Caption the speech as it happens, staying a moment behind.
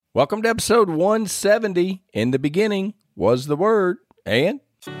Welcome to episode 170. In the beginning was the Word, and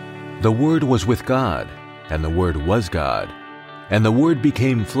the Word was with God, and the Word was God, and the Word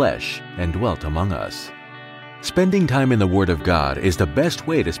became flesh and dwelt among us. Spending time in the Word of God is the best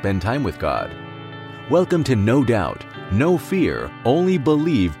way to spend time with God. Welcome to No Doubt, No Fear, Only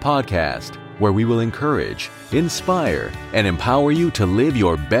Believe podcast, where we will encourage, inspire, and empower you to live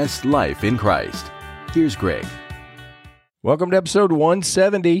your best life in Christ. Here's Greg. welcome to episode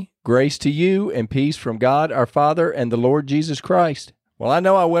 170. Grace to you and peace from God, our Father, and the Lord Jesus Christ. Well, I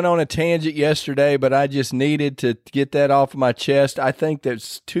know I went on a tangent yesterday, but I just needed to get that off of my chest. I think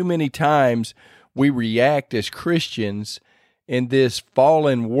that too many times we react as Christians in this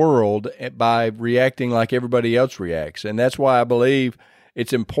fallen world by reacting like everybody else reacts. And that's why I believe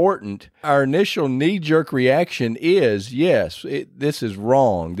it's important. Our initial knee-jerk reaction is, yes, this is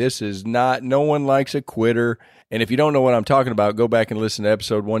wrong. This is not, no one likes a quitter. And if you don't know what I'm talking about, go back and listen to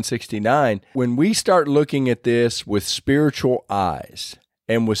episode 169. When we start looking at this with spiritual eyes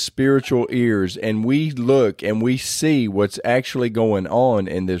and with spiritual ears, and we look and we see what's actually going on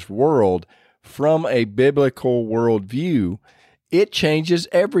in this world from a biblical worldview, it changes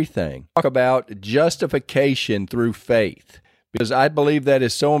everything. Talk about justification through faith, because I believe that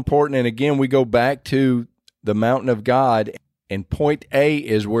is so important. And again, we go back to the mountain of God. And point A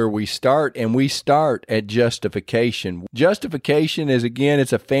is where we start, and we start at justification. Justification is, again,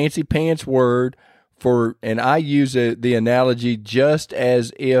 it's a fancy pants word for, and I use the analogy just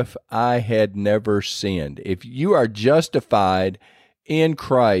as if I had never sinned. If you are justified in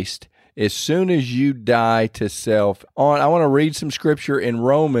Christ, as soon as you die to self, I want to read some scripture in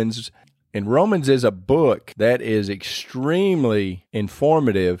Romans. And Romans is a book that is extremely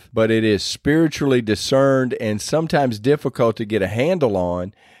informative, but it is spiritually discerned and sometimes difficult to get a handle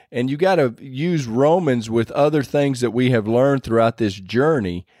on. And you got to use Romans with other things that we have learned throughout this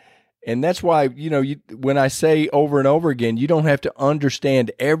journey. And that's why, when I say over and over again, you don't have to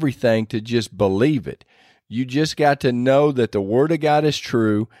understand everything to just believe it. You just got to know that the Word of God is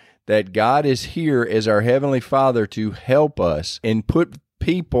true, that God is here as our Heavenly Father to help us and put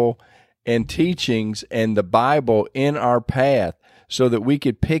people and teachings and the Bible in our path so that we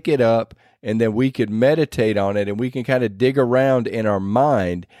could pick it up and then we could meditate on it and we can kind of dig around in our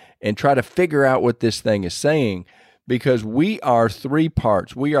mind and try to figure out what this thing is saying, because we are three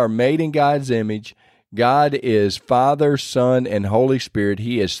parts. We are made in God's image. God is Father, Son, and Holy Spirit.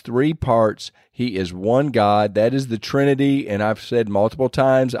 He is three parts. He is one God. That is the Trinity, and I've said multiple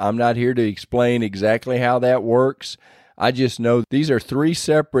times, I'm not here to explain exactly how that works. I just know these are three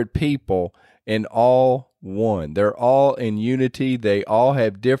separate people and all one. They're all in unity. They all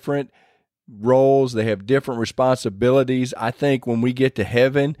have different roles. They have different responsibilities. I think when we get to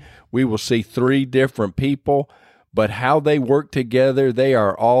heaven, we will see three different people, but how they work together, they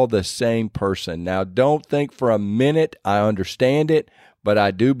are all the same person. Now, don't think for a minute I understand it, but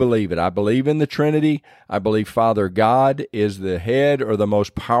I do believe it. I believe in the Trinity. I believe Father God is the head or the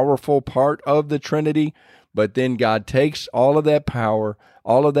most powerful part of the Trinity. But then God takes all of that power,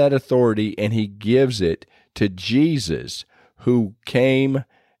 all of that authority, and He gives it to Jesus, who came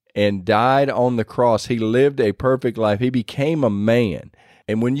and died on the cross. He lived a perfect life. He became a man.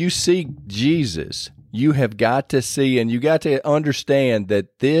 And when you see Jesus, you have got to see and you got to understand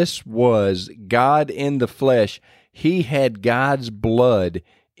that this was God in the flesh. He had God's blood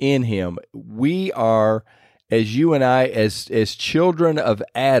in Him. We are, as you and I, as children of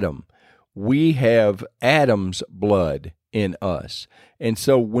Adam, we have Adam's blood in us. And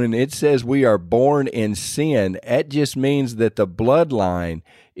so when it says we are born in sin, that just means that the bloodline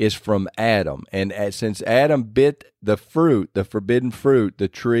is from Adam. And since Adam bit the fruit, the forbidden fruit, the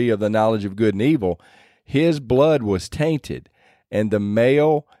tree of the knowledge of good and evil, his blood was tainted. And the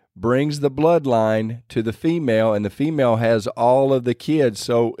male brings the bloodline to the female, and the female has all of the kids.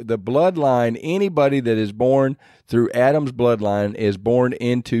 So the bloodline, anybody that is born through Adam's bloodline is born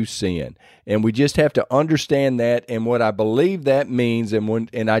into sin. And we just have to understand that and what I believe that means.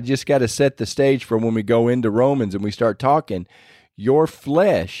 And I just got to set the stage for when we go into Romans and we start talking. Your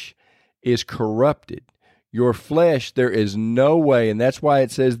flesh is corrupted. Your flesh, there is no way, and that's why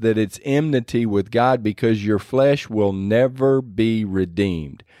it says that it's enmity with God, because your flesh will never be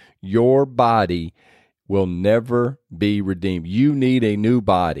redeemed. Your body will never be redeemed. You need a new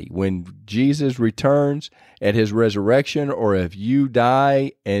body. When Jesus returns at His resurrection, or if you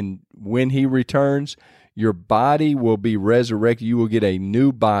die and when He returns, your body will be resurrected. You will get a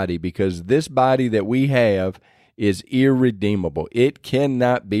new body, because this body that we have is irredeemable. It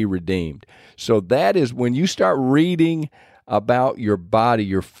cannot be redeemed. So that is when you start reading about your body,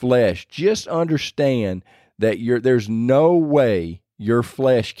 your flesh, just understand that there's no way your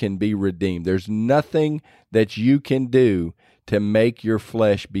flesh can be redeemed. There's nothing that you can do to make your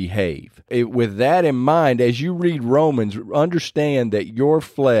flesh behave. With that in mind, as you read Romans, understand that your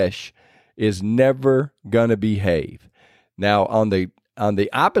flesh is never going to behave. Now, on the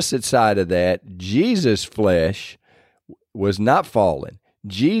opposite side of that, Jesus' flesh was not fallen.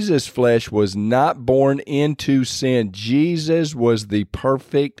 Jesus' flesh was not born into sin. Jesus was the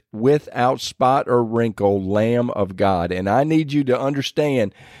perfect, without spot or wrinkle Lamb of God. And I need you to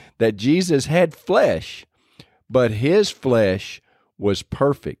understand that Jesus had flesh, but his flesh was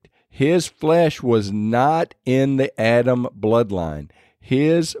perfect. His flesh was not in the Adam bloodline.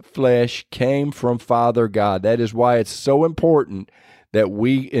 His flesh came from Father God. That is why it's so important that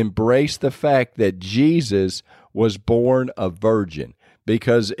we embrace the fact that Jesus was born a virgin.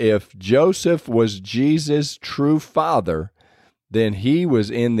 Because if Joseph was Jesus' true father, then he was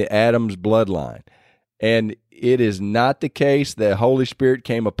in the Adam's bloodline. And it is not the case that Holy Spirit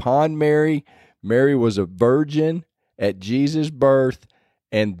came upon Mary. Mary was a virgin at Jesus' birth,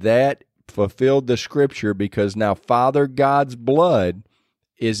 and that fulfilled the scripture because now Father God's blood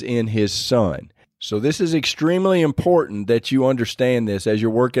is in his Son. So this is extremely important that you understand this as you're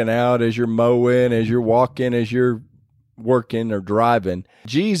working out, as you're mowing, as you're walking, as you're working or driving.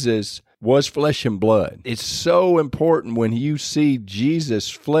 Jesus was flesh and blood. It's so important when you see Jesus'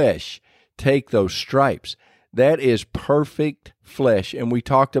 flesh take those stripes. That is perfect flesh. And we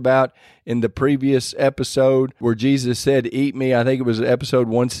talked about in the previous episode where Jesus said, "Eat me," I think it was episode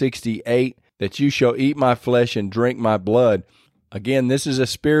 168, that you shall eat my flesh and drink my blood. Again, this is a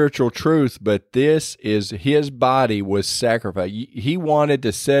spiritual truth, but this is his body was sacrificed. He wanted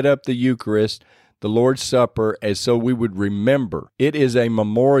to set up the Eucharist, the Lord's Supper, as so we would remember. It is a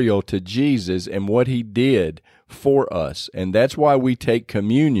memorial to Jesus and what he did for us. And that's why we take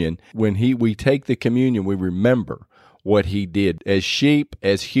communion. When we take the communion, we remember what he did. As sheep,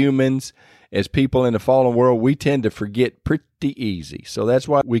 as humans, as people in the fallen world, we tend to forget pretty easy. So that's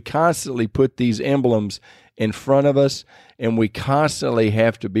why we constantly put these emblems in front of us, and we constantly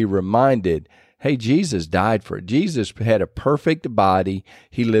have to be reminded, hey, Jesus died for it. Jesus had a perfect body.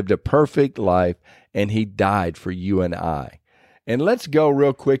 He lived a perfect life, and he died for you and I. And let's go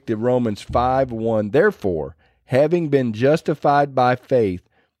real quick to Romans 5:1. Therefore, having been justified by faith,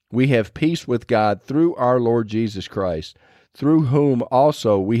 we have peace with God through our Lord Jesus Christ, through whom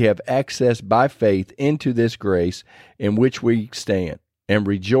also we have access by faith into this grace in which we stand, and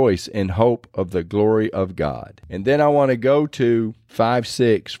rejoice in hope of the glory of God. And then I want to go to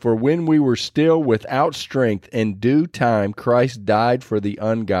 5:6. For when we were still without strength, in due time Christ died for the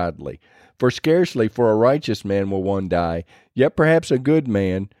ungodly. For scarcely for a righteous man will one die, yet perhaps a good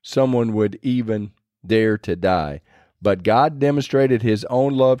man, someone would even dare to die. But God demonstrated his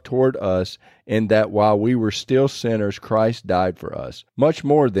own love toward us in that while we were still sinners, Christ died for us. Much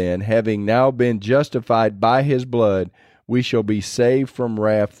more then, having now been justified by his blood, we shall be saved from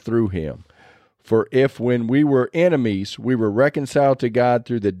wrath through him. For if when we were enemies, we were reconciled to God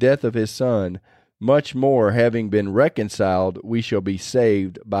through the death of his Son, much more, having been reconciled, we shall be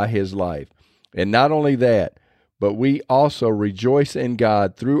saved by his life. And not only that, but we also rejoice in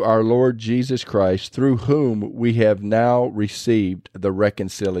God through our Lord Jesus Christ, through whom we have now received the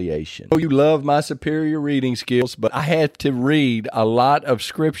reconciliation. Oh, you love my superior reading skills, but I had to read a lot of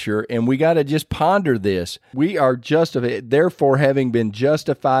Scripture, and we got to just ponder this. We are justified. Therefore, having been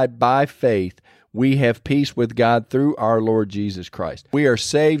justified by faith, we have peace with God through our Lord Jesus Christ. We are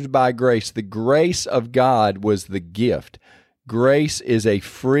saved by grace. The grace of God was the gift. Grace is a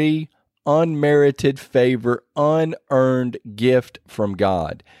free, unmerited favor, unearned gift from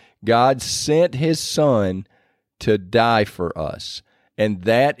God. God sent his Son to die for us. And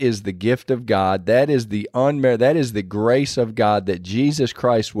that is the gift of God. That is the that is the grace of God, that Jesus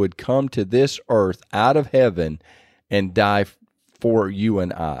Christ would come to this earth out of heaven and die for you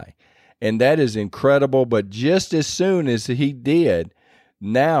and I. And that is incredible. But just as soon as he did,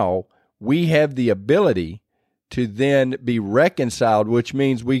 now we have the ability to then be reconciled, which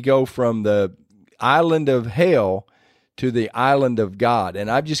means we go from the island of hell to the island of God.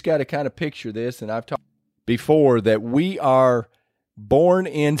 And I've just got to kind of picture this, and I've talked before that we are born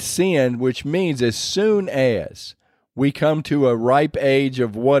in sin, which means as soon as we come to a ripe age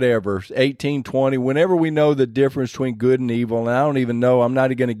of whatever, 18, 20, whenever we know the difference between good and evil, and I don't even know, I'm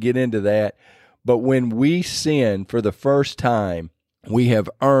not going to get into that, but when we sin for the first time, we have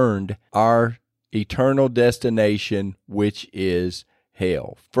earned our eternal destination, which is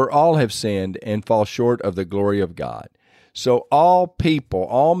hell. For all have sinned and fall short of the glory of God. So all people,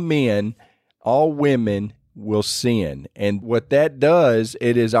 all men, all women will sin. And what that does,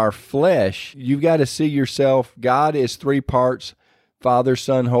 it is our flesh. You've got to see yourself. God is three parts Father,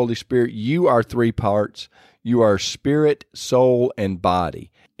 Son, Holy Spirit, you are three parts. You are spirit, soul, and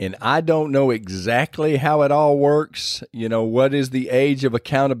body. And I don't know exactly how it all works. What is the age of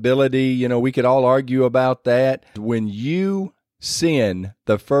accountability? We could all argue about that. When you sin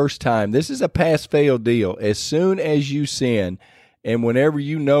the first time, this is a pass-fail deal. As soon as you sin, and whenever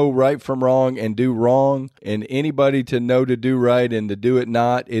you know right from wrong and do wrong, and anybody to know to do right and to do it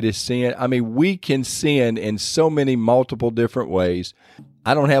not, it is sin. I mean, we can sin in so many multiple different ways.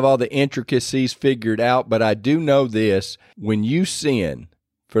 I don't have all the intricacies figured out, but I do know this. When you sin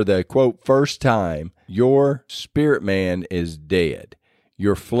for the, quote, first time, your spirit man is dead.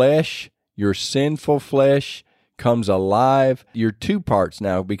 Your flesh, your sinful flesh, comes alive. You're two parts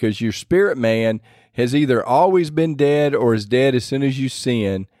now because your spirit man has either always been dead or is dead as soon as you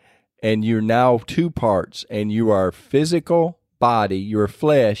sin, and you're now two parts, and you are physical body, your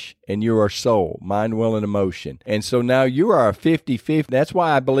flesh, and you are soul, mind, will, and emotion. And so now you are a 50-50. That's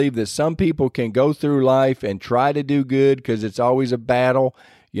why I believe that some people can go through life and try to do good because it's always a battle.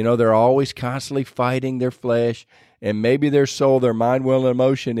 They're always constantly fighting their flesh, and maybe their soul, their mind, will, and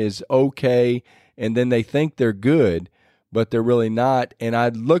emotion is okay, and then they think they're good, but they're really not. And I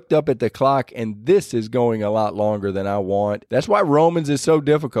looked up at the clock, and this is going a lot longer than I want. That's why Romans is so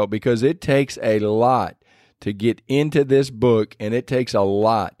difficult, because it takes a lot to get into this book, and it takes a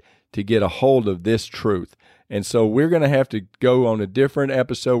lot to get a hold of this truth. And so we're going to have to go on a different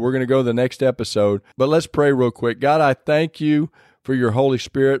episode. We're going to go to the next episode, but let's pray real quick. God, I thank you for your Holy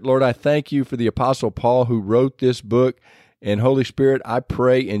Spirit. Lord, I thank you for the Apostle Paul who wrote this book. And Holy Spirit, I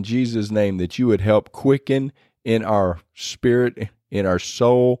pray in Jesus' name that you would help quicken in our spirit, in our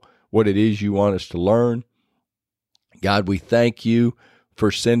soul, what it is you want us to learn. God, we thank you for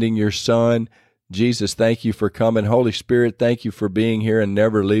sending your Son. Jesus, thank you for coming. Holy Spirit, thank you for being here and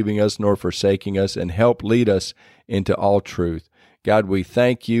never leaving us nor forsaking us, and help lead us into all truth. God, we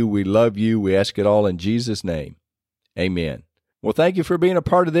thank you. We love you. We ask it all in Jesus' name. Amen. Well, thank you for being a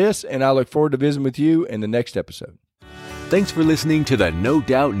part of this, and I look forward to visiting with you in the next episode. Thanks for listening to the No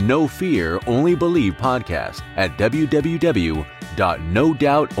Doubt, No Fear, Only Believe podcast at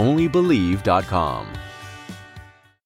www.nodoubtonlybelieve.com.